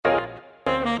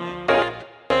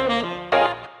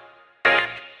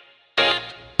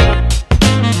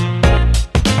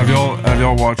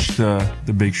y'all watched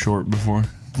The Big Short before?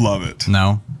 Love it.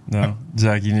 No.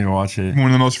 Zach, you need to watch it. One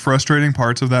of the most frustrating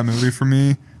parts of that movie for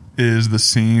me is the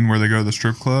scene where they go to the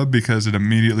strip club, because it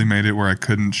immediately made it where I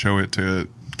couldn't show it to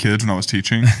kids when I was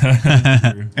teaching.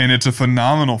 And it's a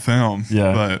phenomenal film.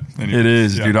 Yeah, but anyways, it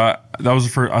is, dude. I watched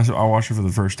it for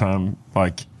the first time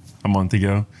like a month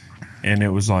ago, and it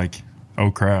was like,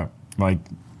 oh crap, like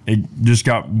it just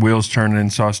got wheels turning.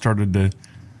 So I started to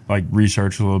like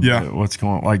research a little bit what's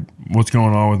going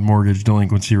on with mortgage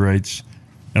delinquency rates,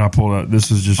 and I pulled up.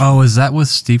 This is just is that with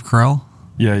Steve Carell?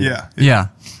 Yeah.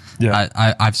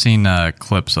 I've seen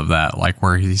clips of that, like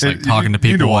where he's like talking to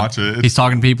people. You need to watch it. He's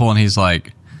talking to people, and he's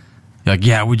like,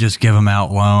 we just give them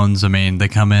out loans. I mean, they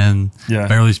come in,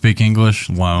 barely speak English,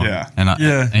 loan. And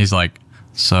he's like,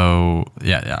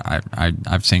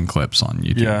 I've seen clips on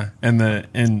YouTube. Yeah,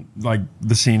 and like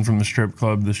the scene from the strip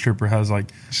club, the stripper has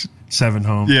like 7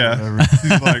 homes. Yeah,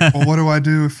 he's like, well, what do I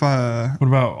do if I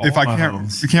can't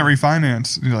homes? You can't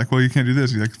refinance? And you're like, well, you can't do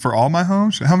this. He's like, for all my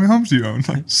homes? How many homes do you own?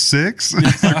 Like 6? Like,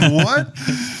 what?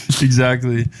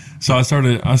 Exactly. So I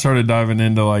started diving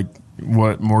into like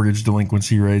what mortgage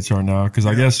delinquency rates are now, because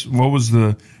I guess that was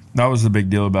the big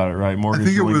deal about it, right?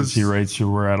 Mortgage delinquency rates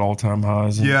were at all-time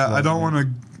highs. I don't want to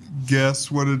guess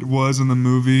what it was in the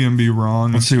movie and be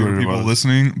wrong. Let's see what people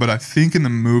listening, but I think in the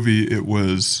movie it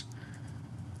was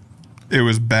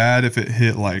bad if it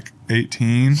hit like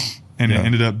 18 and it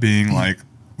ended up being like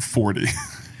 40.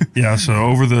 Yeah, so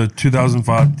over the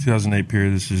 2005-2008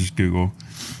 period, this is Google,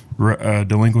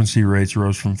 delinquency rates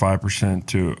rose from 5%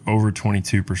 to over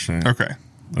 22%. Okay.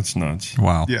 That's nuts.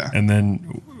 Wow. Yeah. And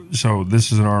then, so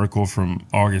this is an article from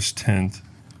August 10th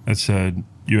that said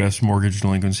U.S. mortgage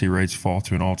delinquency rates fall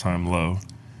to an all-time low.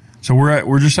 So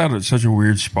we're just at such a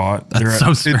weird spot. That's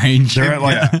so strange. They're at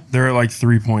like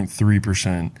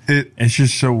 3.3%. It's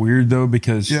just so weird though,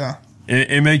 because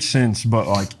it makes sense, but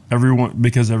like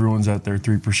everyone's at their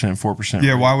 3%, 4%.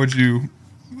 Yeah, why would you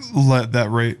let that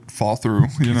rate fall through?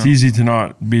 It's easy to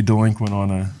not be delinquent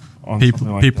on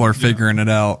people are figuring it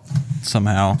out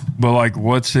somehow. But like,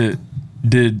 what's it?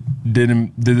 Did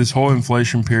this whole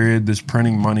inflation period, this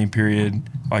printing money period,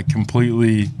 like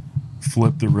completely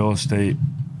flip the real estate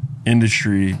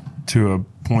industry to a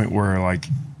point where like,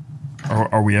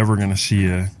 are we ever going to see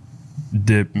a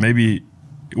dip? Maybe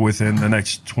within the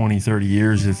next 20, 30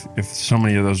 years, if so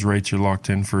many of those rates are locked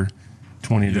in for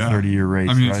 20 to 30 year rates.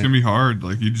 I mean, it's going to be hard.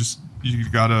 Like you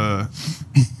gotta,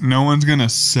 no one's going to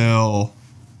sell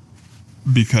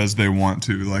because they want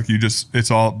to. Like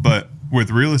but with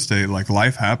real estate, like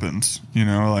life happens,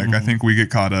 I think we get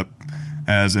caught up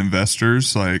as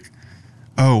investors, like,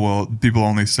 oh, well, people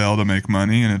only sell to make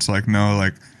money. And it's like, no,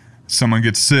 like someone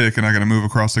gets sick and I got to move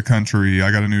across the country. I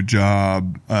got a new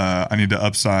job. I need to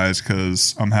upsize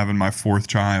because I'm having my 4th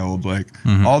child. Like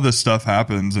all this stuff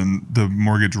happens, and the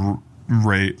mortgage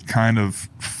rate kind of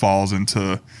falls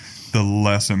into the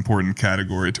less important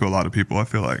category to a lot of people, I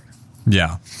feel like.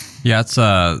 Yeah. Yeah. It's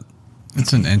an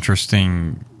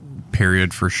interesting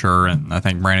period for sure. And I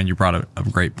think, Brandon, you brought a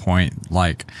great point.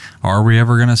 Like, are we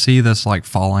ever going to see this like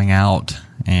falling out?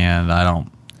 And I don't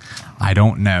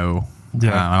know.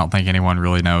 I don't think anyone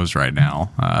really knows right now.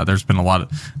 There's been a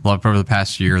lot over the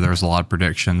past year. There was a lot of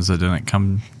predictions that didn't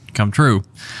come true.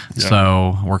 Yeah.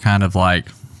 So we're kind of like,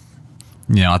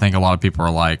 I think a lot of people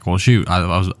are like, well, shoot,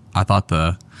 I thought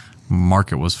the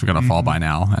market was going to fall by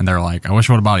now, and they're like, I wish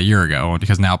it would about a year ago,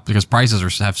 because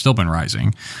prices have still been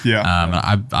rising.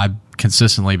 I've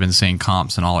consistently been seeing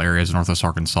comps in all areas of Northwest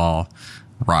Arkansas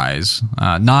rise,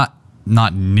 not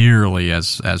nearly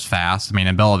as fast. I mean,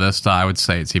 in Bella Vista, I would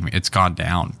say it's gone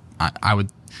down.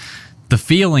 The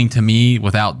feeling to me,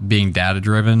 without being data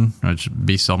driven, which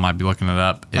B still might be looking it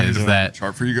up, is that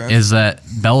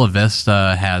Bella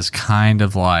Vista has kind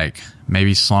of like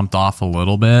maybe slumped off a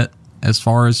little bit as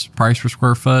far as price per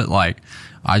square foot. Like,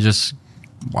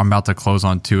 I'm about to close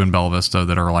on 2 in Bella Vista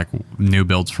that are like new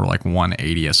builds for like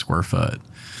 $180 a square foot,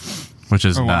 which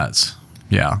is nuts. Wow.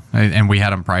 Yeah, and we had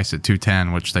them priced at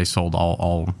 $210, which they sold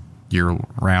all year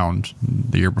round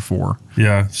the year before.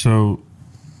 Yeah. So,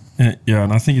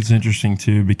 and I think it's interesting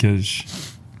too,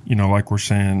 because like we're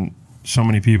saying, so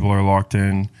many people are locked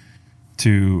in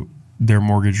to their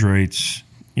mortgage rates.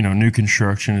 New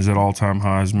construction is at all-time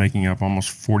highs, making up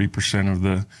almost 40% of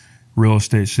the real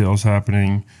estate sales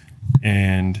happening.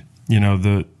 And,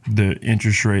 the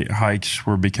interest rate hikes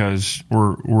were because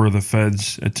were the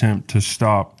Fed's attempt to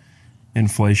stop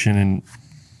inflation. And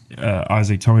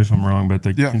Isaac, tell me if I'm wrong, but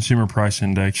the consumer price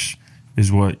index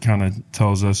is what kind of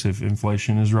tells us if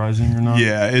inflation is rising or not.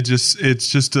 Yeah, it's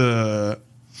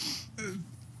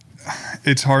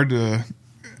hard to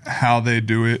how they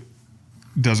do it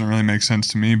doesn't really make sense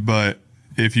to me. But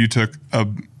if you took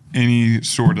any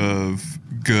sort of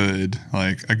good,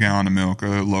 like a gallon of milk,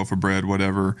 a loaf of bread,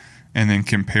 whatever, and then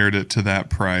compared it to that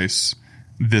price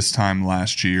this time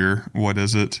last year, what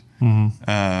is it?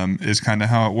 Is kind of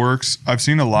how it works. I've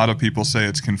seen a lot of people say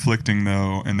it's conflicting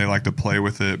though, and they like to play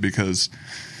with it because,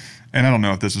 and I don't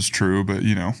know if this is true, but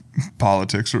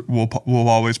politics will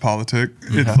always politic.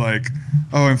 Yeah. It's like,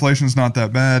 oh, inflation's not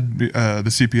that bad. The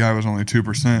CPI was only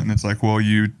 2%, and it's like, well,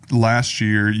 last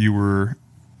year you were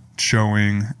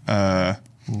showing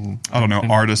I don't know,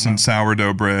 artisan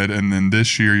sourdough bread, and then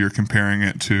this year you're comparing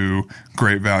it to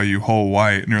Great Value whole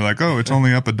white, and you're like, oh, it's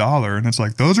only up $1, and it's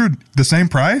like, those are the same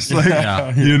price, like,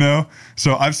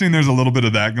 So I've seen there's a little bit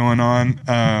of that going on,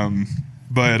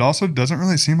 but it also doesn't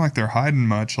really seem like they're hiding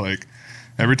much. Like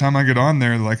every time I get on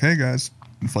there, they're like, hey guys,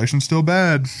 inflation's still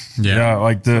bad. Yeah,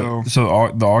 like the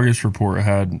August report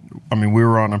had, I mean, we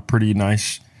were on a pretty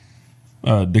nice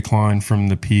decline from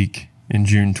the peak in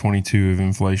June 22 of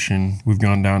inflation. We've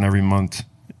gone down every month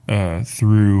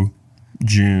through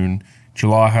June.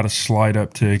 July had a slight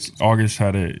uptick. August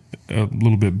had a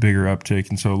little bit bigger uptick.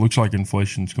 And so it looks like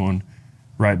inflation's going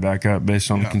right back up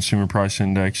based on the consumer price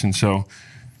index. And so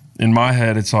in my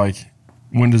head, it's like,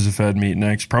 when does the Fed meet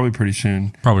next? Probably pretty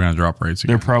soon. Probably going to drop rates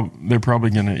again. They're probably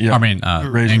going to,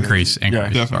 increase.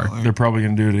 Yeah, sorry. They're probably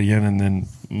going to do it again, and then,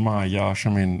 my gosh, I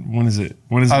mean, when is it?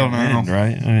 I don't know. End,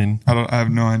 right? I mean, I have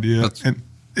no idea.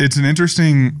 It's an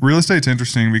interesting, real estate's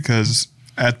interesting because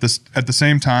at the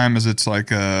same time as it's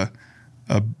like a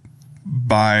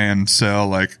buy and sell,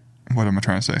 like, what am I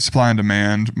trying to say? Supply and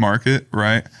demand market,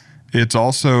 right? It's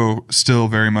also still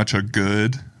very much a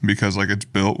good, because like it's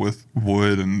built with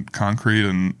wood and concrete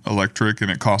and electric, and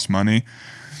it costs money.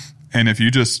 And if you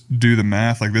just do the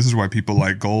math, like this is why people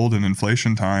like gold in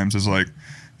inflation times, is like,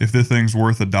 if this thing's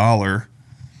worth $1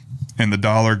 and the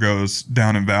dollar goes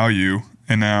down in value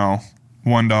and now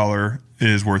 $1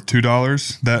 is worth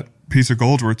 $2, that piece of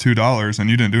gold's worth $2 and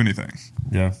you didn't do anything.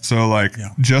 Yeah. So like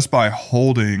just by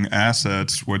holding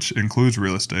assets, which includes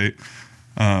real estate,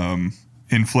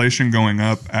 inflation going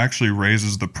up actually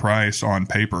raises the price on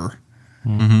paper.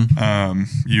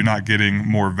 You're not getting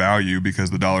more value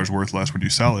because the dollar's worth less when you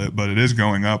sell it, but it is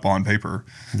going up on paper.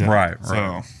 Yeah. Right.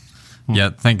 So, yeah, I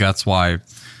think that's why,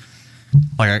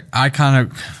 like, I kind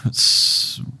of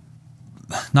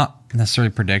not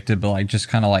necessarily predicted, but like just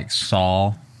kind of like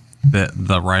saw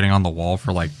the writing on the wall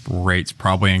for like rates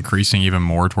probably increasing even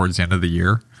more towards the end of the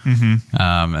year.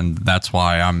 And that's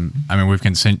why we've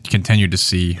continued to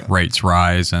see rates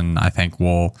rise, and I think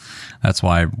that's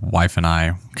why wife and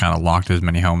I kind of locked as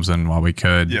many homes in while we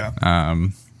could. Yeah.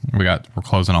 We're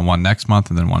closing on one next month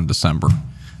and then one in December.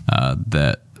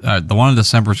 The one in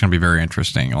December is going to be very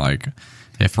interesting. Like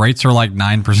if rates are like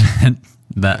 9%,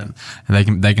 that they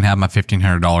can have my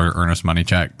 $1,500 earnest money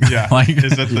check. Yeah. Like,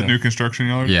 is that the new construction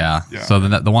yard? Yeah. So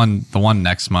the one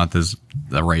next month is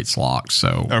the rates locked.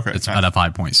 So it's at a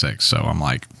 5.6. So I'm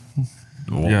like,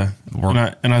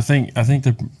 and I think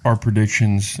that our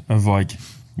predictions of like,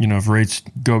 if rates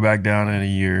go back down in a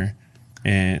year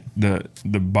and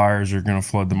the buyers are going to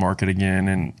flood the market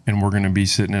again, and we're going to be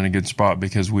sitting in a good spot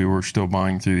because we were still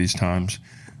buying through these times.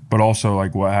 But also,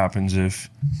 like, what happens if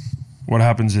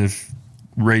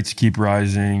rates keep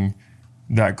rising?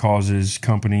 That causes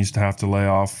companies to have to lay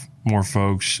off more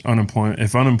folks.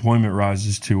 If unemployment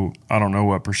rises to I don't know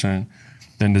what percent,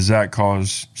 then does that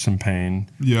cause some pain?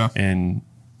 Yeah. And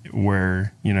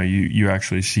where you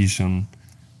actually see some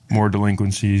more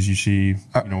delinquencies, you see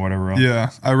whatever else.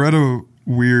 Yeah, I read a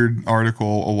weird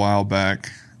article a while back,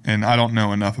 and I don't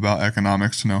know enough about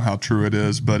economics to know how true it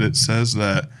is, but it says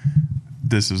that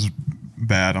this is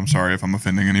bad. I'm sorry if I'm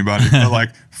offending anybody, but like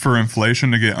for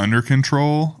inflation to get under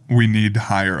control, we need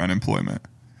higher unemployment.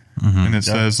 And it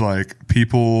says like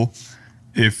people,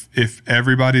 if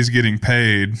everybody's getting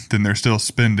paid, then they're still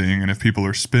spending, and if people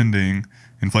are spending,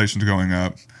 inflation's going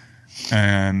up,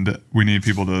 and we need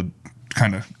people to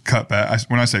kind of cut back.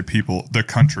 When I say people, the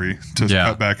country to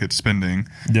cut back its spending.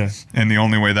 Yeah. And the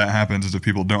only way that happens is if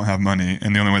people don't have money,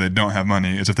 and the only way they don't have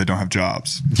money is if they don't have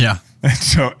jobs. Yeah. And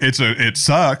so it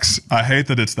sucks. I hate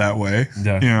that it's that way.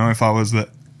 Yeah. If I was the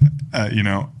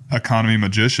economy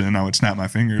magician, I would snap my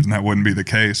fingers and that wouldn't be the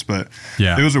case, but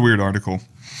it was a weird article.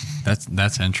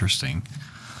 That's interesting.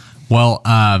 Well,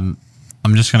 I'm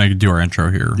just going to do our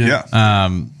intro here. Yeah.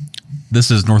 This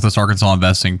is Northwest Arkansas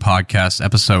Investing Podcast,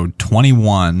 episode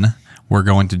 21. We're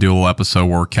going to do a little episode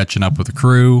where we're catching up with the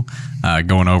crew,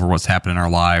 going over what's happened in our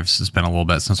lives. It's been a little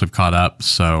bit since we've caught up,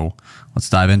 so let's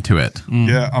dive into it.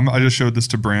 Yeah, I just showed this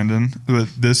to Brandon. But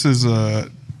this is a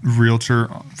realtor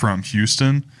from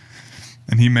Houston,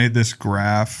 and he made this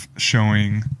graph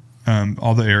showing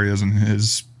all the areas in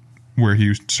his where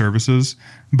he services.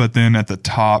 But then at the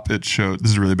top, it showed,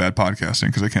 this is really bad podcasting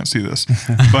because I can't see this,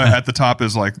 but at the top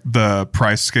is like the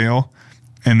price scale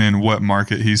and then what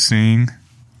market he's seeing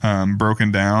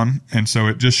broken down. And so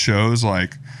it just shows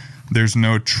like there's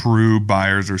no true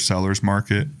buyers or sellers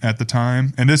market at the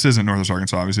time. And this isn't Northwest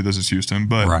Arkansas, obviously, this is Houston,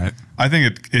 but Right. I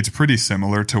think it's pretty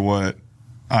similar to what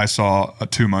I saw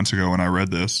 2 months ago when I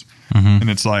read this. Mm-hmm. And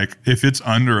it's like, if it's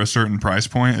under a certain price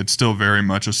point, it's still very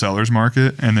much a seller's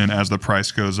market. And then as the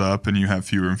price goes up and you have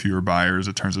fewer and fewer buyers,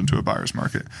 it turns into a buyer's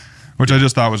market, which I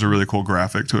just thought was a really cool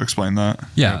graphic to explain that.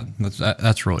 Yeah,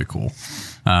 that's really cool.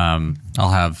 I'll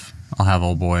have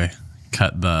old boy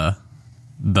cut the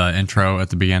intro at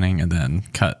the beginning and then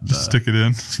cut the Stick it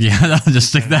in. Yeah, I'll just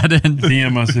stick that in.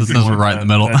 DM us if This you is want right in the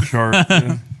middle. that chart.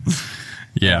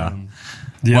 Yeah.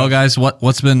 Yeah. Well, guys,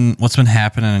 what's been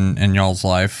happening in y'all's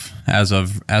life as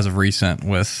of recent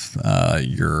with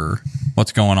your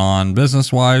what's going on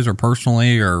business wise or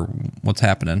personally, or what's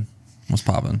happening? What's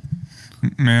popping?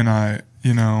 Man, I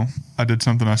did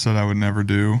something I said I would never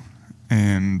do,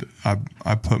 and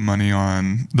I put money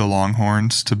on the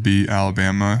Longhorns to beat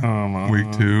Alabama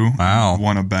week 2. Wow.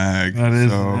 Won a bag. That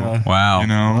is,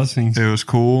 Wow. blessings. It was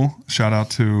cool. Shout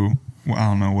out to, I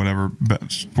don't know, whatever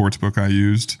sports book I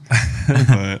used,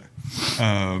 but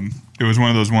it was one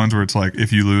of those ones where it's like,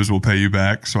 if you lose, we'll pay you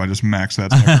back. So I just maxed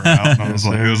that sucker out. And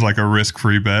it was like a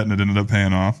risk-free bet, and it ended up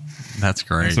paying off. That's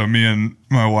great. So me and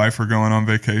my wife are going on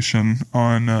vacation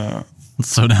on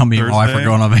So now me and my wife are Thursday.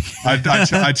 going on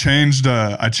vacation. I changed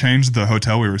the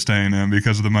hotel we were staying in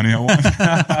because of the money I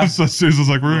won. So Susan was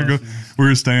like, we're gonna go. We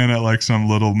were staying at like some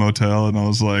little motel, and I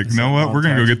was like, you know what? We're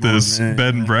gonna go get this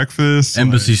bed and breakfast.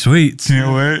 Embassy Suites.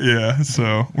 Can't wait. Yeah.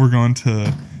 So we're going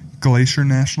to Glacier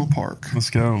National Park. Let's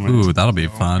go, man. Ooh, that'll be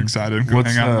fun. Excited. Go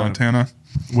What's, hang out in Montana.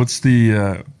 What's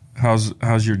the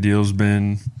how's your deals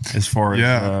been as far as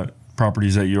Yeah.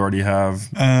 properties that you already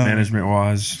have management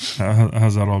wise?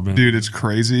 How's that all been? Dude, it's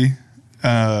crazy.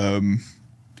 I'm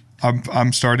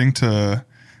starting to.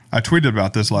 I tweeted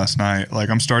about this last night. Like,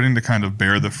 I'm starting to kind of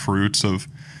bear the fruits of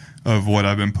what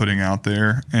I've been putting out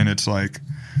there, and it's like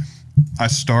I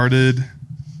started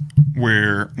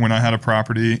where when I had a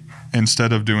property,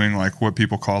 instead of doing like what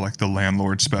people call like the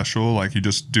landlord special, like you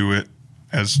just do it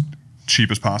as cheap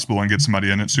as possible and get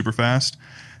somebody in it super fast,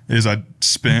 is I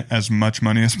spent as much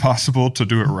money as possible to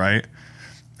do it right.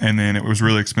 And then it was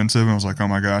really expensive, and I was like, oh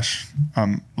my gosh,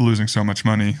 I'm losing so much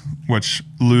money, which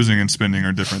losing and spending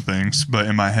are different things. But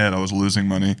in my head, I was losing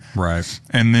money. Right.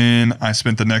 And then I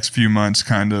spent the next few months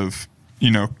kind of,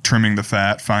 trimming the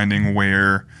fat, finding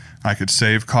where I could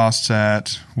save costs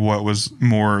at, what was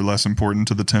more or less important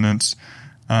to the tenants.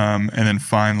 And then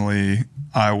finally,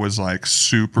 I was like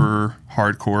super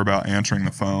hardcore about answering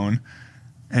the phone.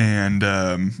 And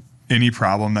any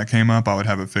problem that came up, I would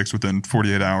have it fixed within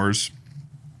 48 hours.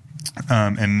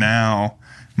 And now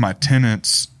my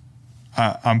tenants,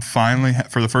 I'm finally,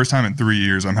 for the first time in 3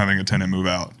 years, I'm having a tenant move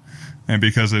out. And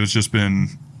because it was just been,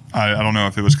 I don't know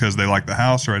if it was because they liked the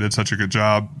house or I did such a good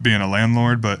job being a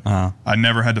landlord, but I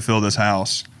never had to fill this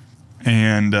house.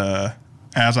 And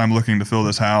as I'm looking to fill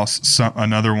this house,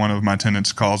 another one of my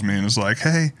tenants calls me and is like,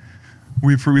 hey,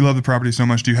 we love the property so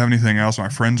much. Do you have anything else? My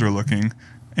friends are looking.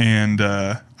 And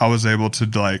I was able to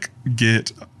like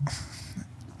get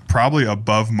probably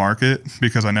above market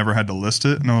because I never had to list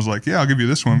it. And I was like, yeah, I'll give you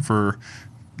this one for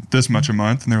this much a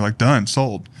month. And they're like, done,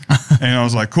 sold. And I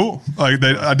was like, cool. Like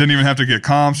I didn't even have to get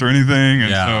comps or anything.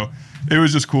 And so it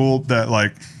was just cool that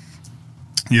like,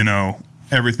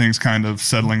 everything's kind of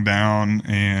settling down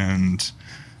and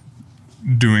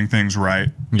doing things right.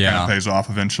 Yeah. Kind of pays off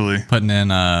eventually. Putting in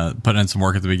some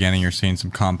work at the beginning, you're seeing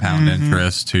some compound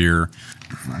interest to your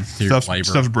labor.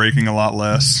 Stuff's breaking a lot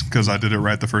less because I did it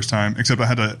right the first time. Except I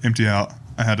had to empty out.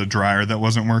 I had a dryer that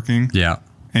wasn't working. Yeah.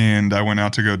 And I went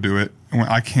out to go do it.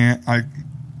 I can't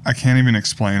even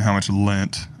explain how much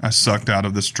lint I sucked out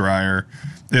of this dryer.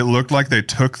 It looked like they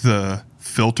took the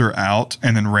filter out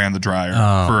and then ran the dryer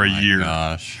for a year.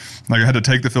 Gosh. Like I had to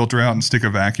take the filter out and stick a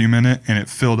vacuum in it, and it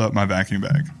filled up my vacuum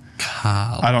bag.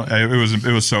 God.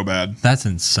 It was so bad. That's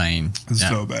insane. It's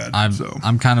so bad.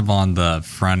 I'm kind of on the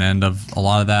front end of a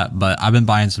lot of that, but I've been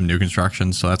buying some new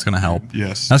construction, so that's going to help.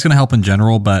 Yes. That's going to help in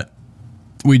general, but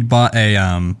we bought a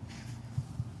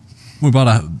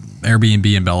Airbnb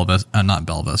in not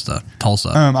Bella Vista,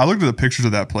 Tulsa. I looked at the pictures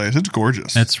of that place. It's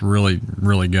gorgeous. It's really,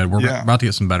 really good. We're about to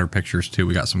get some better pictures too.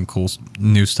 We got some cool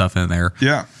new stuff in there.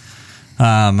 Yeah.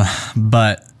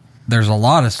 But there's a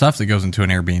lot of stuff that goes into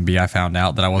an Airbnb. I found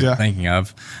out that I wasn't thinking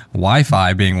of.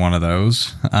 Wi-Fi being one of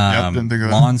those. Didn't think of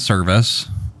that. Lawn service.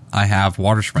 I have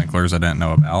water sprinklers I didn't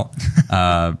know about,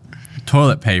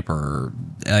 toilet paper.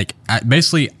 Like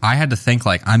basically, I had to think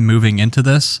like I'm moving into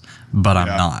this, but I'm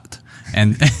not.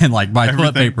 And like my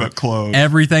toilet paper,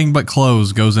 everything but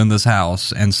clothes goes in this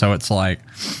house, and so it's like,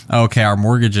 okay, our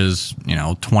mortgage is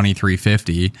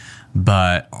 $2,350,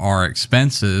 but our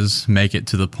expenses make it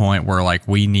to the point where like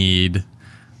we need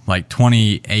like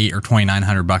 $2,800 or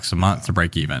 $2,900 a month to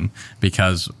break even,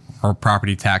 because our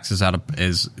property tax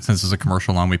since it's a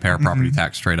commercial loan, we pay our property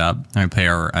tax straight up, and we pay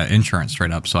our insurance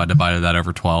straight up. So I divided that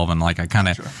over 12, and like I kind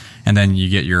of, and then you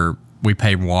get we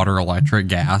pay water, electric,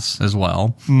 gas as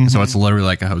well. So it's literally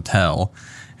like a hotel.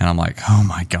 And I'm like, oh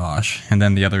my gosh. And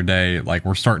then the other day, like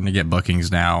we're starting to get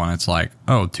bookings now, and it's like,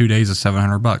 oh, 2 days is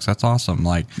 $700. That's awesome.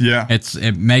 Like,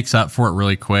 it makes up for it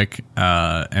really quick.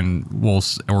 And we're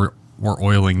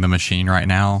oiling the machine right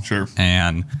now. Sure.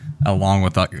 And along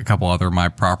with a couple other my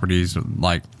properties,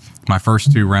 like my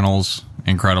first 2 rentals,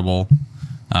 incredible.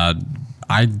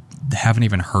 I haven't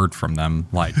even heard from them.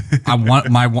 Like I want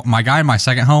my guy in my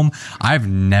second home, I've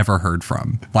never heard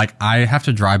from. Like I have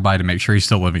to drive by to make sure he's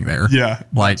still living there. Yeah,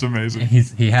 like, that's amazing.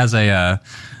 He has the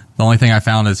only thing I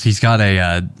found is he's got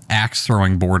a axe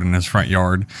throwing board in his front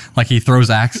yard. Like he throws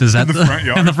axes at the front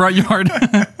yard. In the front yard.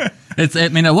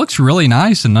 It looks really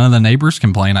nice, and none of the neighbors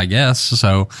complain, I guess.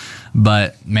 So,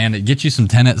 but man, it gets you some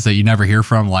tenants that you never hear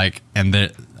from. Like, and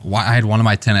I had one of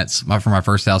my tenants from my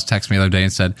first house text me the other day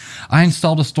and said, I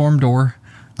installed a storm door.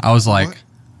 I was like,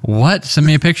 what? Send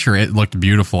me a picture. It looked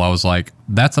beautiful. I was like,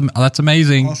 that's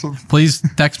amazing. Awesome. Please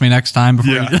text me next time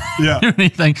before you do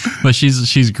anything. But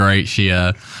she's great. She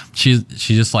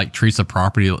just like treats the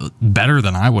property better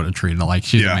than I would have treated it. Like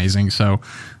she's amazing. So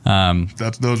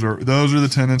those are the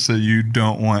tenants that you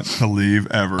don't want to leave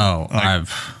ever. Oh, like,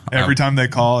 every time they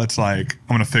call, it's like,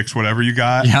 I'm going to fix whatever you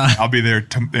got. Yeah. I'll be there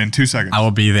in 2 seconds. I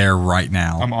will be there right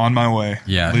now. I'm on my way.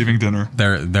 Yeah. Leaving dinner.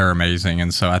 They're amazing.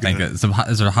 And so I think it's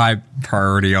a high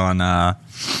priority on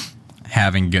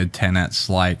having good tenants.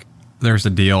 Like there's a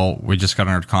deal we just got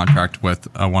under contract with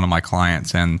one of my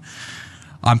clients, and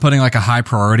I'm putting like a high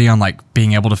priority on like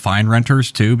being able to find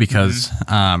renters too, because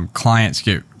clients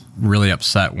get really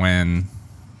upset when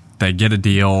they get a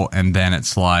deal and then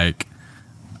it's like,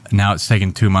 now it's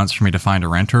taken 2 months for me to find a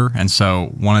renter. And so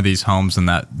one of these homes in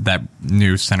that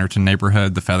new Centerton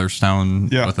neighborhood, the Featherstone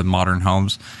with the modern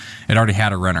homes, it already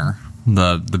had a renter.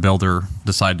 The builder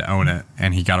decided to own it,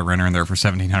 and he got a renter in there for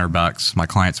 $1,700. My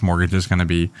client's mortgage is going to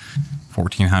be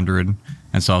 $1,400.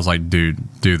 And so I was like, dude,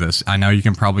 do this. I know you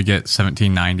can probably get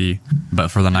 $1,790, but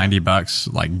for the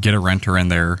 $90, like get a renter in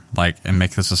there, like, and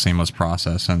make this a seamless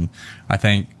process. And I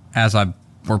think as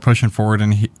we're pushing forward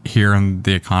in here in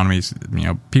the economies,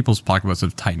 people's pocketbooks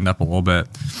have tightened up a little bit.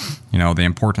 The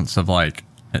importance of like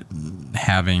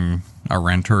having a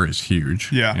renter is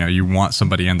huge. Yeah. You want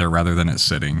somebody in there rather than it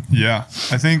sitting. Yeah.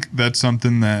 I think that's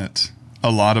something that a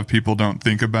lot of people don't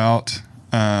think about.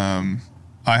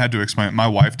 I had to explain it. My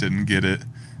wife didn't get it,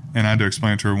 and I had to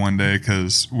explain it to her one day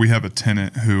because we have a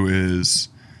tenant who is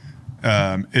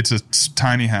it's a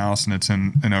tiny house and it's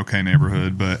in an okay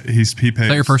neighborhood, but he pays. Is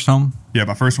that your first home? Yeah,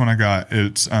 my first one I got.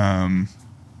 It's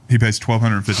he pays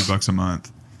 $1,250 a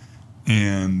month,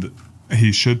 and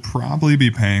he should probably be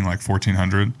paying like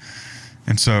 $1,400.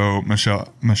 And so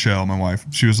Michelle, my wife,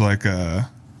 she was like, "Are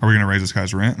we going to raise this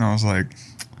guy's rent?" And I was like,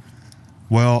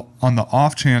 well, on the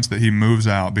off chance that he moves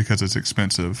out because it's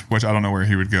expensive, which I don't know where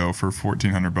he would go for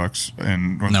 $1,400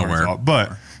 in nowhere.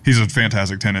 But he's a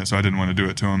fantastic tenant, so I didn't want to do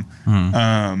it to him.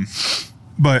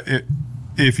 But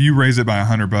if you raise it by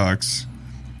 $100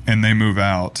 and they move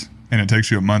out and it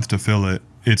takes you a month to fill it,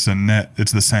 it's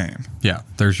the same. Yeah,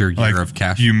 there's your year of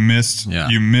cash. You missed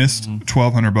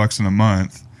 $1,200 in a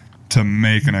month to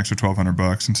make an extra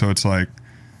 $1,200, and so it's like,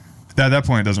 at that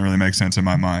point, it doesn't really make sense in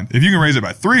my mind. If you can raise it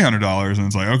by $300, and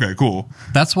it's like, okay, cool.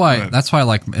 That's why,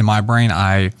 like in my brain,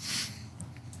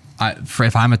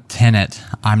 if I'm a tenant,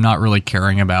 I'm not really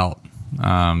caring about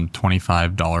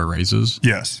 $25 raises.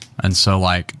 Yes. And so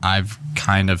like I've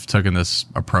kind of taken this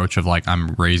approach of like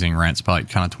I'm raising rents by like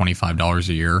kind of $25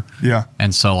 a year. Yeah.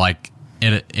 And so like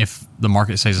if the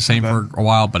market stays the same for a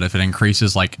while, but if it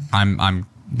increases, like I'm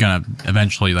gonna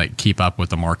eventually like keep up with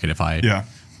the market. If I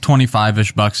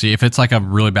 25-ish bucks. If it's like a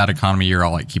really bad economy year,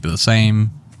 I'll like keep it the same.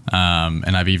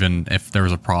 And I've even, if there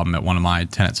was a problem at one of my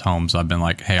tenants' homes, I've been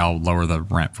like, hey, I'll lower the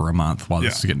rent for a month while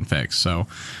this is getting fixed. So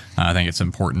I think it's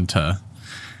important to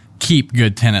keep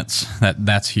good tenants.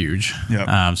 That's huge.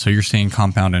 Yep. So you're seeing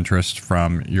compound interest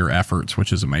from your efforts,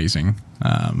 which is amazing.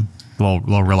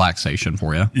 Little relaxation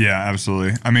for you. Yeah,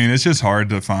 absolutely. I mean, it's just hard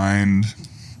to find.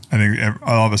 I think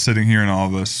all of us sitting here and all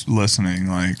of us listening,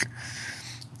 like,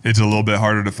 it's a little bit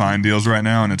harder to find deals right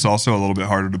now, and it's also a little bit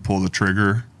harder to pull the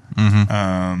trigger.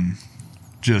 I'm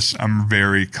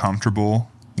very comfortable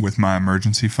with my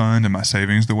emergency fund and my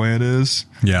savings the way it is.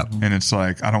 Yeah. And it's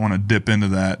like, I don't want to dip into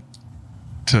that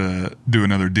to do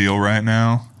another deal right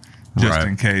now, just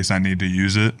in case I need to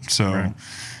use it. So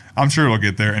I'm sure it'll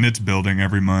get there, and it's building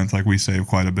every month. Like, we save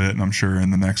quite a bit, and I'm sure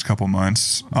in the next couple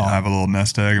months I'll have a little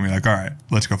nest egg and be like, all right,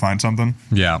 let's go find something.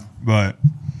 Yeah. But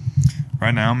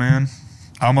right now, man,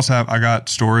 I got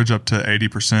storage up to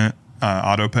 80%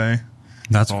 auto pay.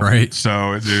 That's great.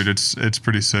 So, dude, it's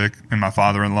pretty sick. And my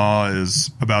father-in-law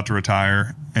is about to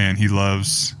retire, and he's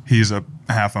a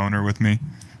half owner with me.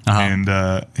 And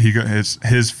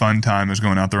his fun time is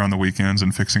going out there on the weekends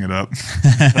and fixing it up.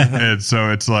 And so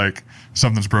it's like,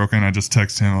 something's broken. I just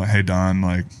text him like, hey, Don,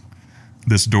 like,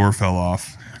 this door fell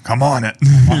off. Come on it.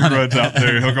 He runs out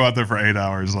there. He'll go out there for 8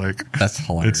 hours. Like, that's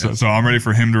hilarious. So I'm ready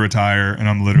for him to retire, and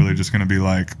I'm literally just going to be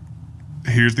like,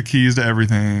 here's the keys to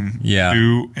everything. Yeah.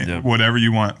 Do whatever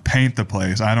you want. Paint the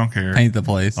place. I don't care. Paint the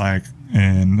place. Like,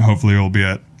 and hopefully it'll be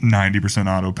at 90%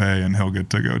 auto pay, and he'll get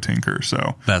to go tinker.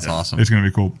 So that's awesome. It's going to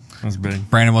be cool. That's big.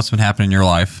 Brandon, what's been happening in your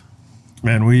life?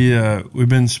 Man, we've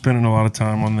been spending a lot of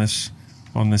time on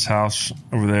this house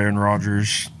over there in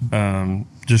Rogers.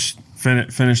 Just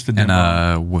finished the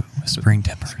demo. And spring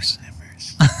timbers.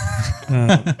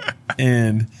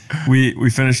 And we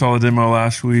finished all the demo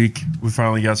last week. We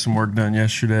finally got some work done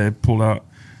yesterday. Pulled out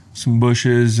some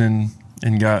bushes and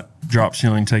got drop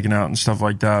ceiling taken out and stuff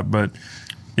like that. But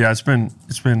yeah, it's been.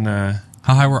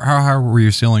 How high were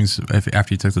your ceilings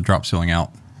after you took the drop ceiling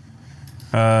out?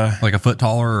 Like a foot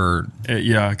taller, or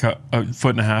a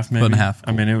foot and a half, maybe. Foot and a half.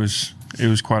 I mean, it was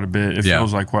quite a bit. It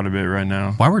feels like quite a bit right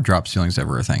now. Why were drop ceilings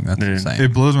ever a thing? That's insane.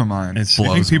 It blows my mind. I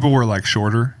think people were like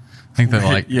shorter. I think they're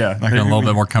like a little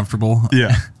bit more comfortable.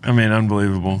 Yeah, I mean,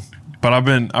 unbelievable. But I've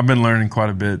been learning quite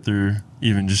a bit through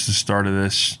even just the start of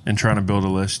this and trying to build a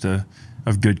list of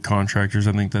good contractors.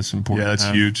 I think that's important. Yeah, that's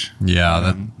huge.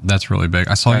 Yeah, that's really big.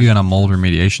 I saw you in a mold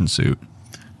remediation suit.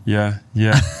 Yeah.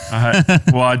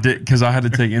 I did, because I had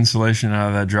to take insulation out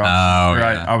of that drop.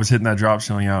 I was hitting that drop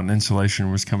ceiling out, and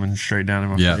insulation was coming straight down in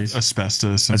my face.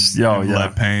 Asbestos and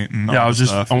lead paint. And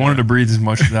I wanted to breathe as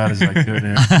much of that as I could.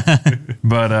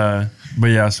 Yeah. But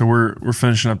yeah, so we're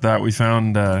finishing up that. We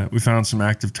found some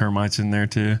active termites in there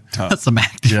too. That's some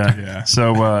active. Yeah.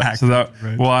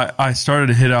 I started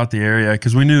to hit out the area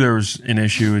because we knew there was an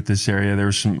issue with this area. There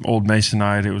was some old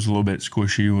masonite. It was a little bit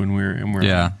squishy when we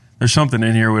were. There's something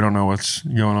in here. We don't know what's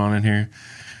going on in here.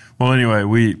 Well,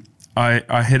 anyway,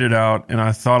 I hit it out, and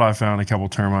I thought I found a couple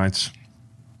termites.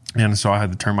 And so I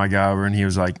had the termite guy over, and he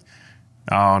was like,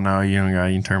 oh, no, you don't got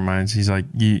any termites. He's like,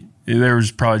 there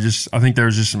was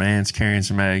just some ants carrying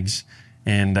some eggs.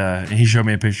 And he showed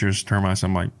me a picture of some termites.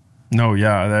 I'm like, no,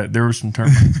 there were some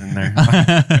termites in there.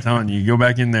 I'm telling you, go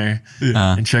back in there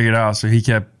and check it out. So he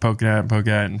kept poking at it,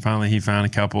 and finally he found a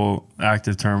couple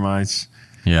active termites.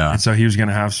 Yeah. And so he was going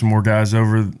to have some more guys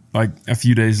over like a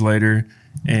few days later.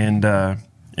 And I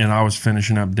was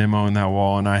finishing up demoing that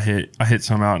wall, and I hit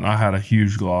some out, and I had a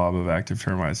huge glob of active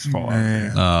termites fall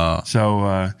out.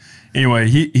 So anyway,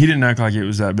 he didn't act like it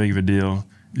was that big of a deal.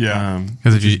 Yeah.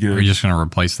 Because you're just going to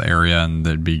replace the area and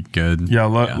that'd be good. Yeah,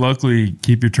 luckily,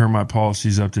 keep your termite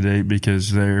policies up to date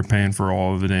because they're paying for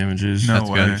all of the damages. No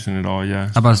way. Fixing it all, yeah.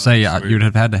 I'm about to say, you'd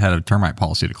have had to have a termite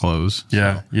policy to close.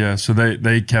 Yeah. So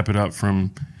they kept it up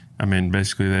from, I mean,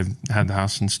 basically they've had the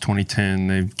house since 2010.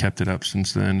 They've kept it up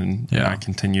since then, and I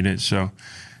continued it. So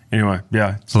anyway,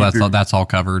 yeah. So that's all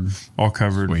covered? All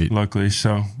covered, Sweet. Luckily.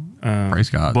 So praise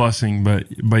God. Blessing.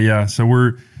 But yeah, so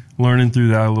we're learning through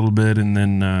that a little bit, and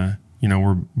then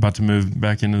we're about to move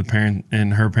back into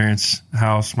her parents'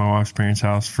 house, my wife's parents'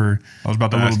 house for. I was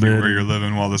about to ask you where you're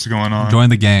living while this is going on.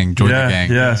 Join the gang. Join the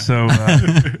gang. Yeah. So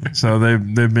so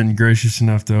they've been gracious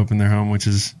enough to open their home, which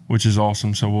is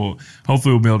awesome. So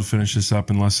hopefully we'll be able to finish this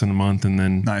up in less than a month, and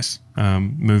then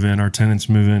move in. Our tenants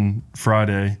move in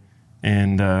Friday,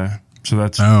 and so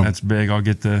that's big. I'll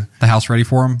get the house ready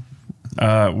for them.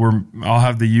 I'll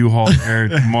have the U-Haul there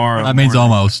tomorrow. That means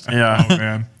almost. Yeah. Oh,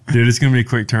 man. Dude, it's going to be a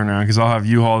quick turnaround because I'll have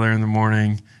U-Haul there in the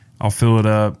morning. I'll fill it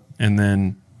up, and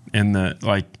then in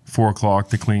the 4 o'clock,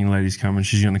 the cleaning lady's coming.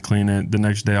 She's going to clean it. The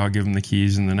next day, I'll give them the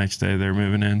keys, and the next day they're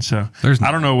moving in. So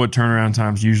I don't know what turnaround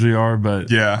times usually are, but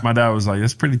my dad was like,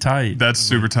 that's pretty tight. That's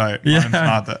super tight. Yeah. Mine's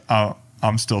not that.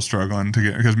 I'm still struggling to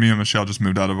get, because me and Michelle just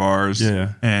moved out of ours.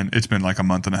 Yeah. And it's been like a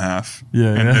month and a half.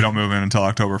 Yeah. And they don't move in until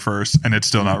October 1st, and it's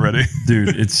still not ready. Dude,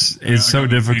 it's so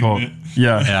difficult.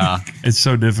 Yeah. It's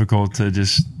so difficult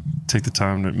to take the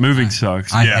time to. Moving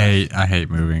sucks. I hate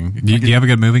moving. Do you have a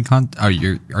good moving are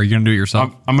you gonna do it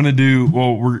yourself? I'm gonna do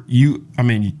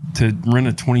to rent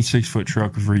a 26-foot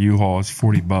truck for U-Haul is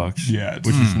 $40. Yeah,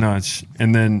 which is nuts.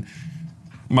 And then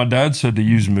my dad said to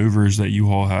use movers that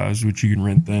U-Haul has, which you can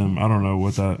rent them. I don't know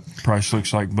what that price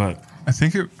looks like, but I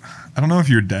don't know if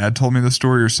your dad told me the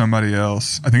story or somebody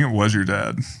else. I think it was your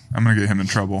dad. I'm gonna get him in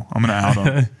trouble. I'm gonna out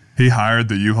him. He hired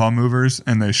the U-Haul movers,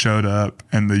 and they showed up,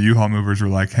 and the U-Haul movers were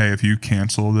like, "Hey, if you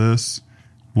cancel this,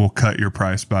 we'll cut your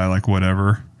price by like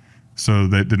whatever." So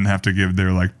they didn't have to give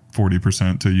their like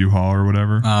 40% to U-Haul or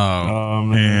whatever.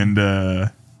 And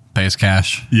pay us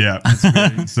cash. Yeah.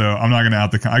 So I'm not going to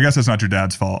out I guess that's not your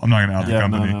dad's fault. I'm not going to out the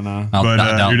company. No.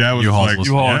 But your dad was like,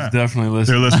 U-Haul is definitely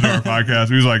listening. They're listening to our podcast.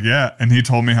 He was like, yeah. And he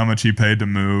told me how much he paid to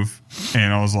move.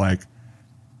 And I was like,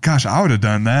 gosh, I would have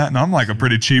done that. And I'm like a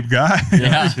pretty cheap guy.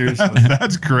 Yeah, seriously.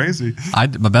 That's crazy.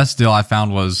 The best deal I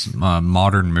found was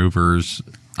Modern Movers.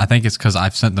 I think it's because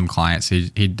I've sent them clients.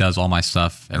 He does all my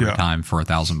stuff every time for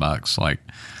 $1,000. Like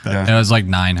it was like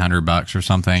 $900 or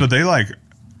something. So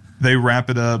they wrap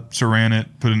it up, saran it,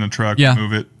 put it in a truck,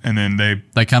 move it, and then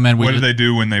they come in. What do they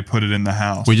do when they put it in the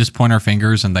house? We just point our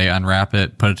fingers and they unwrap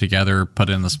it, put it together, put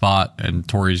it in the spot, and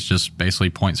Tori's just basically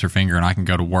points her finger and I can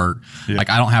go to work. Yeah. Like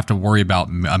I don't have to worry about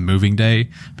a moving day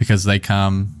because they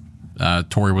come.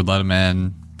 Tori would let them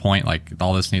in, point like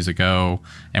all this needs to go,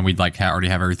 and we'd like already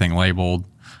have everything labeled.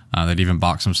 They'd even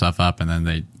box some stuff up, and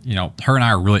then her and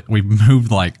I we've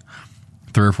moved like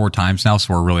 3 or 4 times now,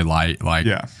 so we're really light. Like,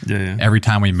 every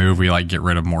time we move, we like get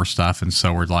rid of more stuff, and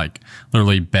so we're like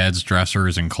literally beds,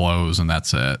 dressers, and clothes, and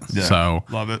that's it. Yeah, so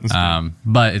love it.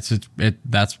 But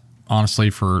that's honestly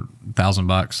for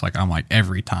 $1,000. Like I'm like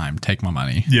every time take my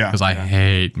money. Yeah, because I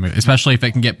hate, especially if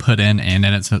it can get put in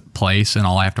its place, and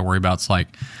all I have to worry about is like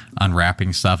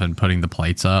unwrapping stuff and putting the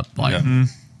plates up. Like. Yeah.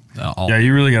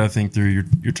 You really got to think through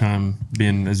your time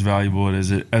being as valuable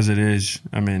as it is.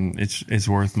 I mean, it's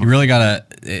worth. You really got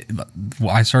to.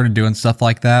 I started doing stuff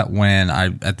like that when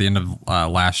at the end of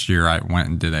last year, I went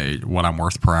and did a what I'm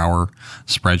worth per hour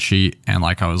spreadsheet, and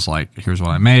like I was like, here's what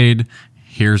I made.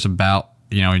 Here's about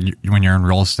when you're in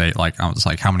real estate, like I was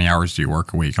like, how many hours do you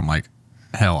work a week? I'm like,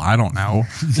 hell, I don't know.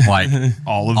 Like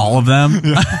all of them.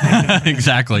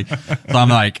 Exactly. So I'm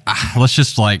like, let's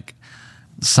just like.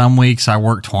 Some weeks I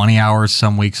work 20 hours,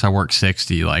 some weeks I work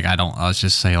 60. Like let's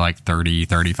just say like 30,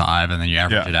 35, and then you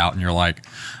average it out and you're like,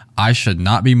 I should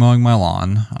not be mowing my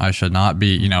lawn. I should not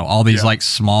be, all these like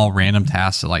small random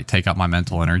tasks that like take up my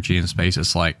mental energy and space.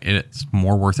 It's like, it's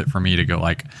more worth it for me to go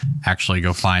like actually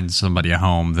go find somebody a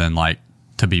home than like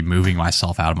to be moving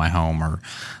myself out of my home or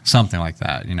something like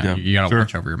that. You got to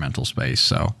watch over your mental space.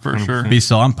 So for sure. Be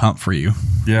still, I'm pumped for you.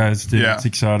 Yeah, it's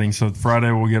exciting. So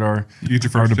Friday we'll get our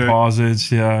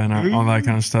deposits, and all that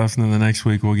kind of stuff. And then the next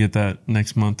week we'll get that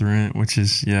next month rent, which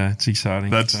is, it's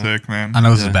exciting. That's sick, man. I know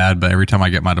this is bad, but every time I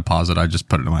get my deposit, I just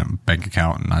put it in my bank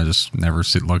account and I just never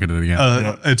look at it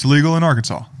again. It's legal in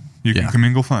Arkansas. You can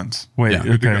commingle funds. Wait,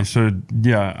 okay. So, I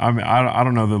mean, I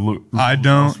don't know the I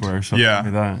don't. Elsewhere, so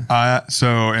that. So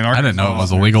in Arkansas, I didn't know it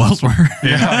was illegal elsewhere.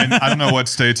 And I don't know what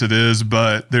states it is,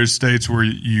 but there's states where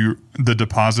the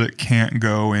deposit can't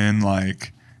go in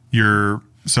like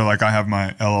so like I have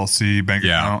my LLC bank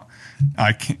account.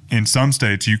 I can, in some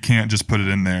states you can't just put it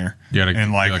in there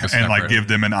and give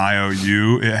them an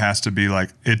IOU. It has to be like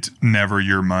it's never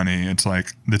your money. It's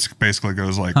like this basically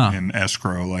goes like in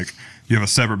escrow. Like you have a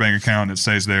separate bank account. It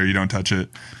stays there. You don't touch it.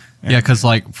 And because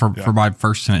like for my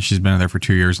first tenant, she's been in there for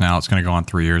 2 years now. It's going to go on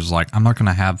 3 years. Like I'm not going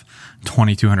to have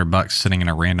 $2,200 sitting in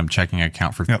a random checking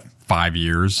account for 5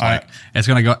 years. Like it's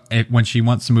going to go when she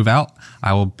wants to move out.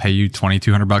 I will pay you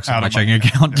 $2,200 on my checking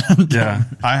account.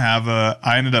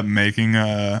 I ended up making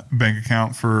a bank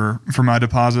account for my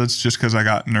deposits just because I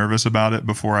got nervous about it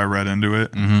before I read into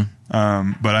it.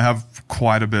 Mm-hmm. But I have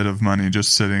quite a bit of money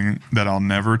just sitting that I'll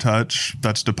never touch.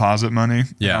 That's deposit money.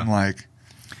 Yeah, I'm like.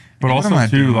 But also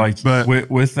too, like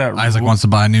with that, Isaac wants to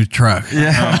buy a new truck.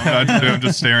 Yeah, I'm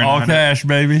just staring. All cash,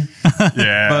 baby.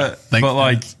 Yeah, but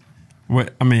like,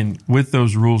 I mean, with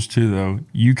those rules too, though,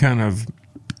 you kind of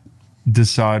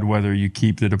decide whether you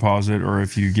keep the deposit or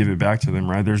if you give it back to them,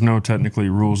 right? There's no technically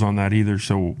rules on that either.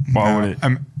 So why would it?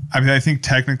 I think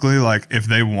technically, like, if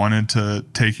they wanted to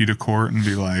take you to court and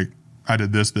be like, I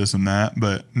did this, this, and that,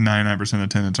 but 99% of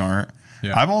tenants aren't.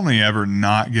 Yeah. I've only ever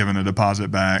not given a deposit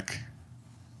back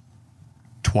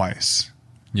twice.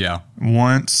 Yeah.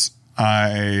 Once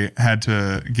I had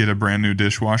to get a brand new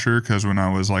dishwasher because when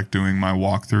I was like doing my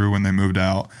walkthrough when they moved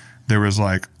out, there was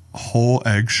like whole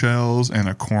eggshells and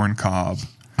a corn cob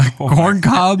Corn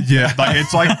cob. Yeah, like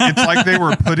it's like they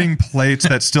were putting plates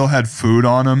that still had food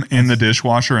on them in the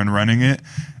dishwasher and running it.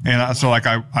 And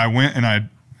I went and I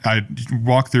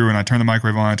walked through and I turned the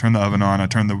microwave on, I turned the oven on, I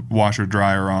turned the washer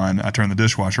dryer on, I turned the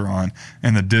dishwasher on,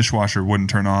 and the dishwasher wouldn't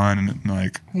turn on. And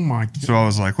like, Oh my God. so I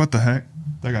was like, what the heck?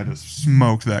 That guy just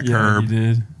smoked that Yeah, curb. he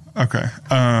did. Okay.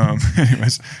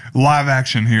 Anyways, live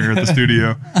action here at the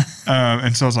studio.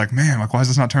 And so I was like, man, like, why is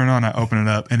this not turning on? I opened it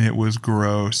up and it was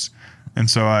gross. And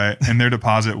so and their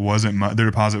deposit wasn't much. Their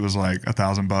deposit was like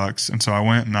 $1,000. And so I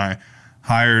went and I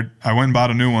went and bought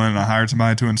a new one and I hired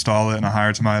somebody to install it and I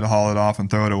hired somebody to haul it off and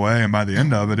throw it away. And by the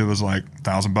end of it, it was like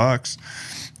 $1,000.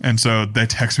 And so they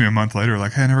texted me a month later,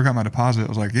 like, hey, I never got my deposit. I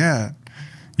was like, yeah,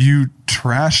 you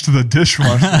trashed the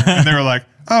dishwasher. And they were like,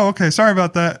 oh, okay, sorry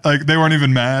about that. Like, they weren't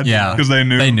even mad. Yeah, because they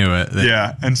knew it.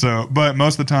 Yeah. And so, but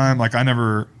most of the time, like, I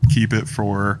never keep it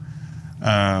for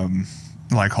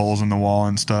like holes in the wall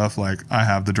and stuff. Like, I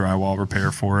have the drywall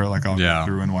repair for it. Like, I'll go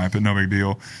through and wipe it. No big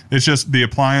deal. It's just the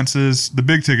appliances, the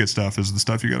big ticket stuff is the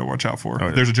stuff you got to watch out for. Oh, yeah.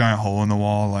 If there's a giant hole in the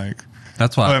wall, like,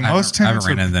 That's why I haven't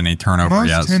ran into any turnover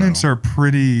yet. most tenants are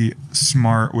pretty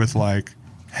smart with, like,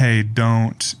 hey,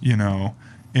 don't,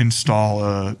 install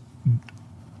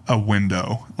a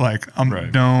window. Like,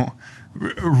 don't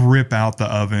rip out the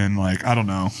oven. Like, I don't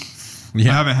know.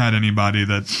 Yeah. I haven't had anybody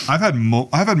I've had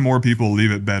more people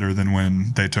leave it better than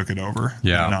when they took it over.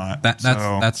 Yeah,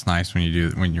 that's nice when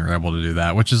you're able to do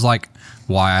that, which is like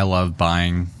why I love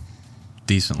buying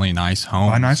decently nice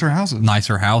homes, buy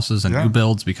nicer houses and new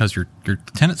builds, because your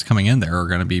tenants coming in there are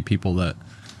going to be people that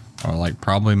are like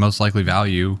probably most likely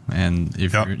value, and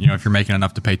if if you're making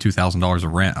enough to pay $2,000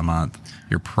 of rent a month,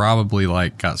 you're probably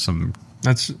like got some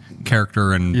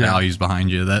character and values behind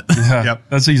you.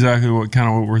 That's exactly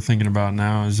what we're thinking about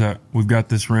now, is that we've got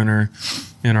this renter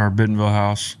in our Bentonville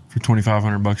house for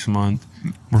 $2,500 a month.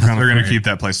 They're going to keep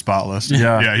that place spotless.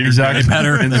 Yeah, exactly.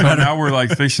 Better. And so now we're like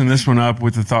fixing this one up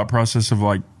with the thought process of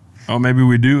like, oh, maybe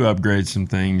we do upgrade some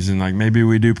things, and like maybe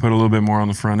we do put a little bit more on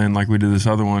the front end like we did this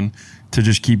other one, to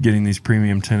just keep getting these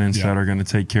premium tenants that are going to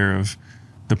take care of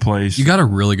the place. You got a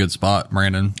really good spot,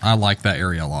 Brandon. I like that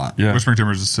area a lot. Yeah, Whispering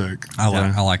Timbers is sick. I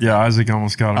like that. Yeah, Isaac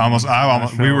almost got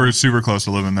him. We were super close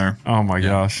to living there. Oh my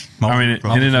gosh. I mean, it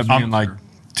ended up being like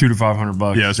 $200 to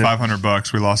 $500. Yeah, it's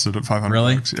 $500. We lost it at $500.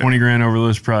 Really? Yeah. $20,000 over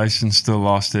list price, and still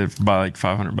lost it by like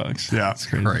 $500. Yeah, it's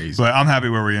crazy. But I'm happy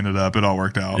where we ended up. It all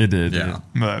worked out. It did. Yeah.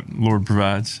 But Lord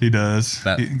provides. He does.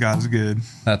 God is good.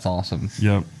 That's awesome.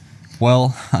 Yep.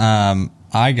 Well,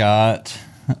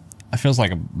 it feels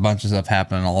like a bunch of stuff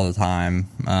happening all the time.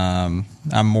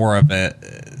 I'm more of it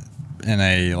in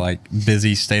a like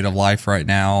busy state of life right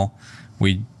now.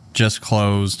 We just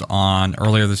closed on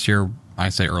earlier this year. I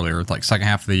say earlier, like second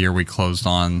half of the year, we closed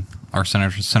on our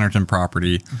Centerton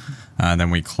property. Then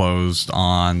we closed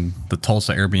on the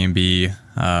Tulsa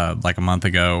Airbnb like a month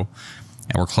ago.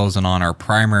 And we're closing on our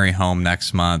primary home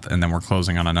next month. And then we're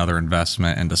closing on another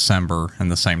investment in December in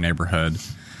the same neighborhood.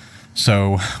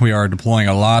 So we are deploying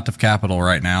a lot of capital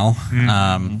right now,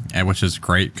 and which is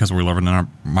great because we're living in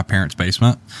my parents'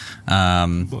 basement.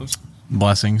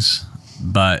 Blessings.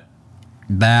 But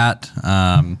that,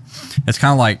 it's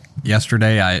kind of like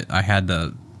yesterday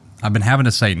I've been having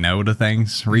to say no to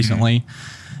things recently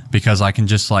because I can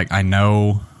just like, I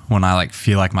know when I like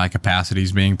feel like my capacity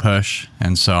is being pushed.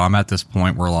 And so I'm at this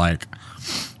point where like,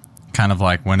 kind of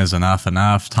like when is enough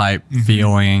type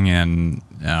feeling, and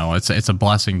it's a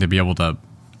blessing to be able to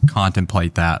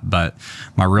contemplate that. But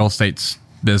my real estate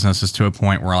business is to a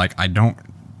point where like I don't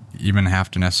even have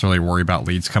to necessarily worry about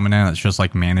leads coming in. It's just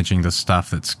like managing the stuff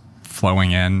that's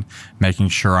flowing in, making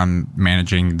sure I'm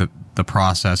managing the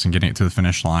process and getting it to the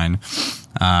finish line.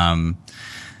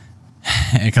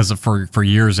 Because for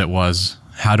years it was,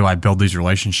 how do I build these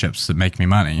relationships that make me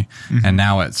money? And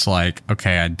now it's like,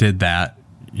 okay, I did that.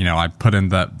 I put in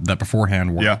that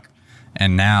beforehand work. Yeah.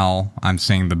 And now I'm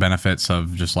seeing the benefits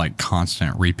of just like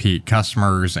constant repeat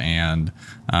customers and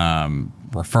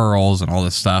referrals and all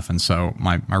this stuff. And so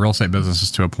my real estate business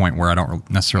is to a point where I don't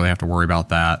necessarily have to worry about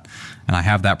that. And I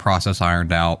have that process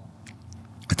ironed out.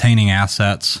 Attaining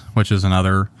assets, which is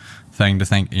another thing to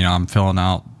think. I'm filling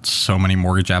out so many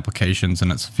mortgage applications, and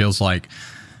it feels like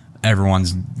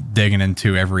everyone's digging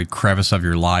into every crevice of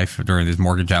your life during these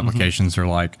mortgage applications. They're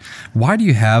like, why do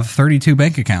you have 32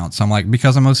 bank accounts? I'm like,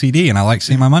 because I'm OCD and I like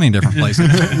seeing my money in different places.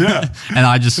 And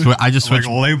I just switched like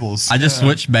labels. I just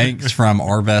switched banks from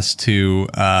Arvest to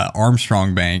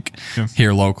Armstrong Bank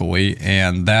here locally.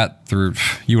 And that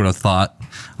you would have thought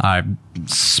I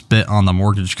spit on the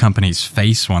mortgage company's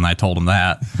face when I told them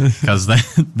that, because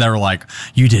they were like,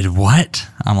 you did what?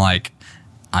 I'm like,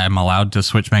 I'm allowed to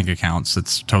switch bank accounts.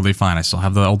 It's totally fine. I still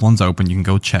have the old ones open. You can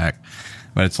go check.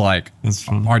 But it's like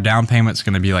our down payment's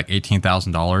going to be like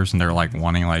 $18,000, and they're like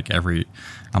wanting like every.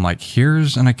 I'm like,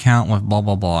 here's an account with blah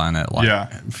blah blah in it.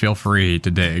 Like, feel free to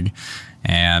dig.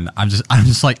 And I'm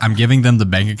just like, I'm giving them the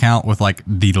bank account with like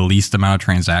the least amount of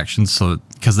transactions, so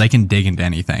because they can dig into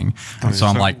anything. And so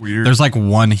I'm like, weird. There's like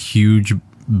one huge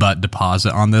butt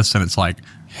deposit on this, and it's like,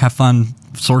 have fun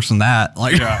sourcing that.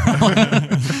 Like,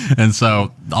 and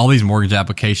so all these mortgage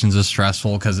applications is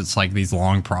stressful because it's like these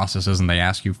long processes, and they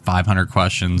ask you 500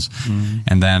 questions.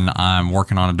 And then I'm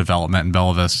working on a development in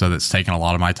Bella Vista that's taken a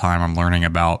lot of my time. I'm learning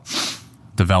about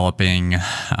developing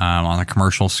on a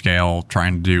commercial scale,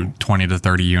 trying to do 20 to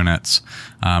 30 units.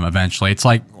 Eventually, it's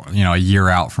like, you know, a year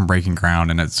out from breaking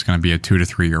ground, and it's going to be a 2 to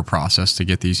 3 year process to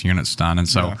get these units done. And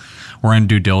so we're in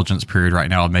due diligence period right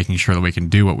now of making sure that we can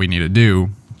do what we need to do.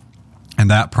 And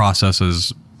that process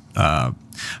is,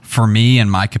 for me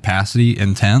and my capacity,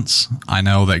 intense. I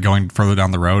know that going further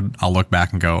down the road, I'll look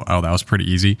back and go, oh, that was pretty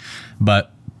easy.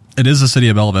 But it is the city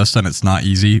of Bella Vista, and it's not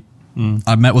easy.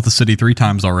 I've met with the city 3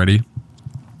 times already.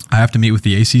 I have to meet with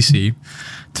the ACC.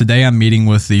 Today I'm meeting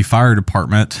with the fire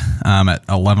department at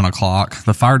 11 o'clock.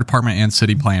 The fire department and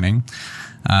city planning.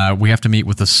 We have to meet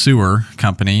with the sewer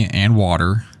company and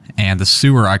water. And the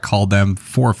sewer, I called them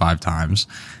 4 or 5 times.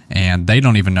 And they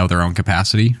don't even know their own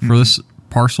capacity for this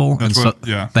parcel. That's and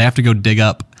so they have to go dig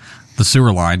up the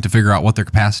sewer line to figure out what their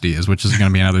capacity is, which is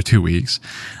going to be another 2 weeks.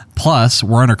 Plus,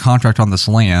 we're under contract on this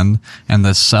land, and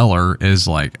the seller is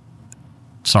like,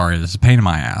 sorry, this is a pain in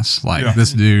my ass. Like,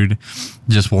 this dude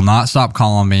just will not stop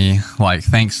calling me, like,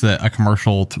 thinks that a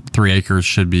commercial 3 acres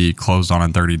should be closed on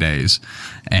in 30 days.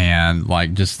 And,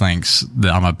 like, just thinks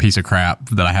that I'm a piece of crap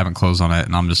that I haven't closed on it.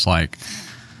 And I'm just like,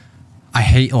 I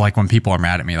hate, like, when people are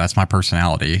mad at me. That's my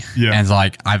personality. And it's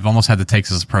like, I've almost had to take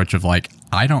this approach of, like,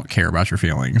 I don't care about your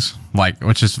feelings. Like,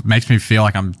 which just makes me feel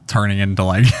like I'm turning into,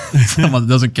 like, someone that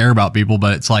doesn't care about people.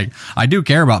 But it's like, I do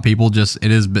care about people. Just,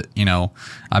 it is, you know,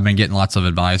 I've been getting lots of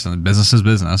advice, and business is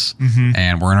business.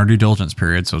 And we're in our due diligence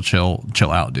period. So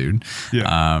chill out, dude.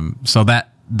 So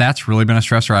that's really been a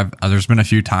stressor. There's been a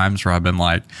few times where I've been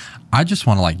like, I just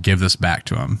want to, like, give this back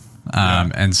to him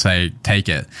and say, take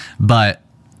it. But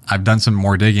I've done some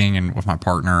more digging and with my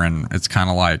partner, and it's kind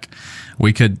of like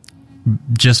we could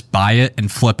just buy it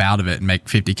and flip out of it and make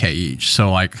 $50K each.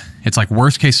 So, like, it's like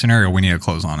worst case scenario, we need to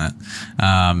close on it.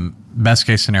 Best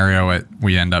case scenario,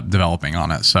 we end up developing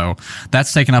on it. So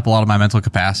that's taken up a lot of my mental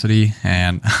capacity.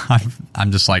 And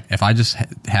I'm just like, if I just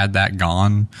had that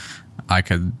gone, I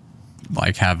could,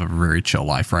 like, have a very chill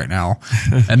life right now.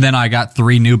 And then I got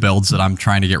 3 new builds that I'm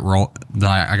trying to get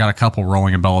I got a couple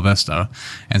rolling in Bella Vista.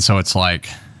 And so it's like,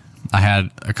 I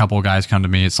had a couple of guys come to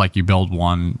me. It's like, you build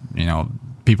one, you know,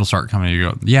 people start coming to you,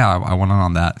 go, yeah, I went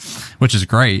on that, which is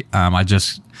great. My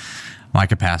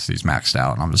capacity's maxed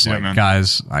out. And I'm just like, man,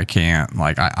 guys, I can't,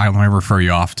 like, I'm going to refer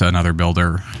you off to another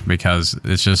builder, because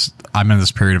it's just, I'm in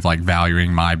this period of, like,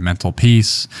 valuing my mental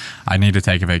peace. I need to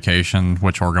take a vacation,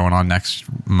 which we're going on next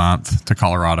month to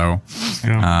Colorado.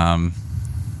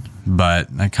 But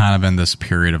I kind of in this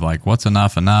period of, like, what's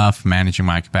enough, managing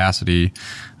my capacity,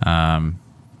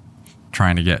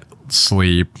 trying to get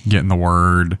sleep, getting the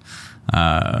word.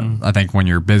 I think when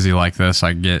you're busy like this,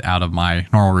 I get out of my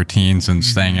normal routines, and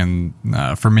staying in,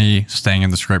 for me, staying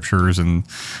in the scriptures and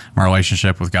my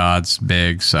relationship with God's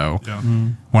big. So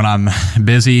when I'm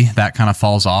busy, that kind of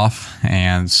falls off.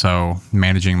 And so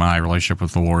managing my relationship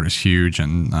with the Lord is huge,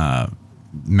 and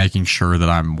making sure that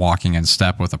I'm walking in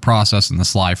step with the process in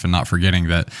this life, and not forgetting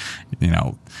that, you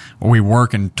know, we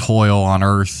work and toil on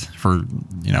earth for,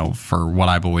 you know, for what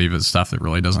I believe is stuff that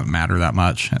really doesn't matter that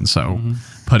much. And so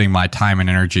putting my time and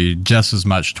energy just as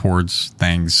much towards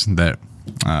things that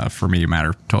for me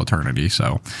matter to eternity.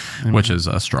 So, which is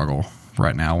a struggle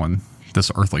right now when this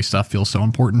earthly stuff feels so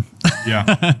important.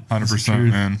 100%,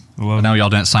 man. I know y'all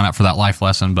didn't sign up for that life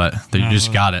lesson, but you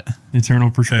just got it.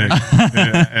 Eternal perspective.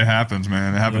 It happens,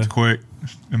 man. It happens quick.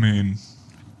 I mean,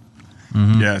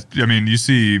 I mean, you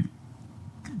see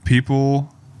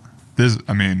people,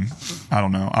 I mean, I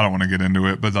don't know. I don't want to get into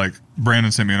it, but, like,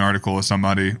 Brandon sent me an article of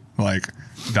somebody, like,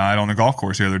 died on the golf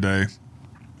course the other day.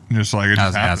 Just like, it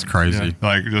just happens. That's crazy.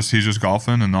 Like, he's just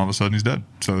golfing, and all of a sudden he's dead.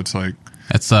 So it's like,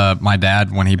 it's my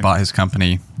dad, when he bought his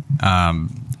company,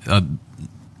 the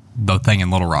thing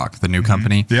in Little Rock, the new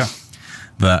company. I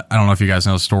don't know if you guys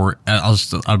know the story. I'll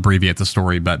just abbreviate the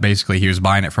story, but basically he was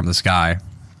buying it from this guy,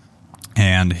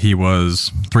 and he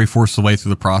was 3/4 of the way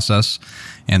through the process,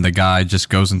 and the guy just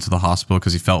goes into the hospital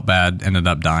because he felt bad, ended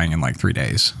up dying in like 3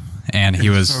 days. And he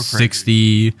was so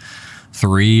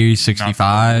 63,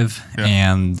 65,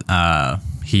 and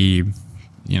he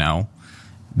you know,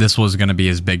 this was going to be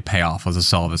his big payoff, was the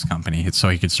sale of his company, so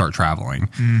he could start traveling.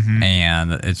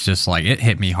 And it's just like, it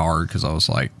hit me hard because I was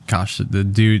like, gosh, the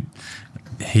dude,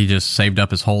 he just saved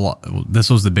up his whole, this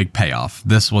was the big payoff.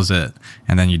 This was it.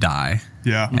 And then you die.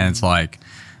 Yeah. And it's like,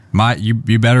 you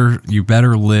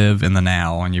better live in the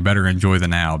now, and you better enjoy the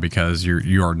now, because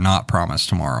you are not promised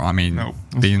tomorrow. I mean, Nope.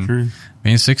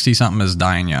 being 60 something is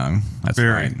dying young. That's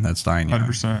Very. right. That's dying young.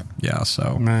 100%. Yeah.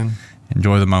 So Man.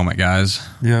 enjoy the moment, guys.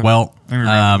 Yeah. Well, I think we're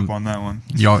wrapping up on that one.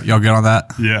 y'all good on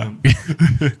that? Yeah.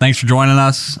 Thanks for joining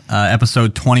us.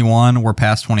 Episode 21. We're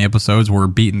past 20 episodes. We're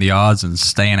beating the odds and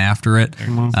staying after it.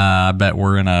 I bet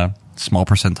we're in a small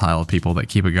percentile of people that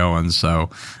keep it going. So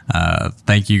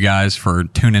thank you guys for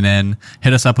tuning in.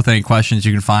 Hit us up with any questions.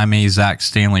 You can find me, Zach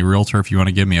Stanley Realtor, if you want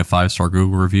to give me a 5-star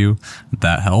Google review.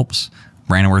 That helps.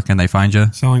 Brandon, where can they find you?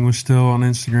 Selling with Still on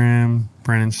Instagram.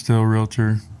 Brandon Still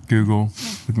Realtor. Google.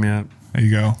 Look me up. There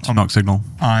you go. Smoke Signal.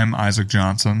 I'm Isaac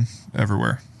Johnson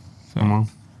everywhere. Come on.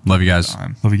 Love you guys.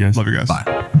 Love you guys. Love you guys.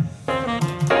 Bye.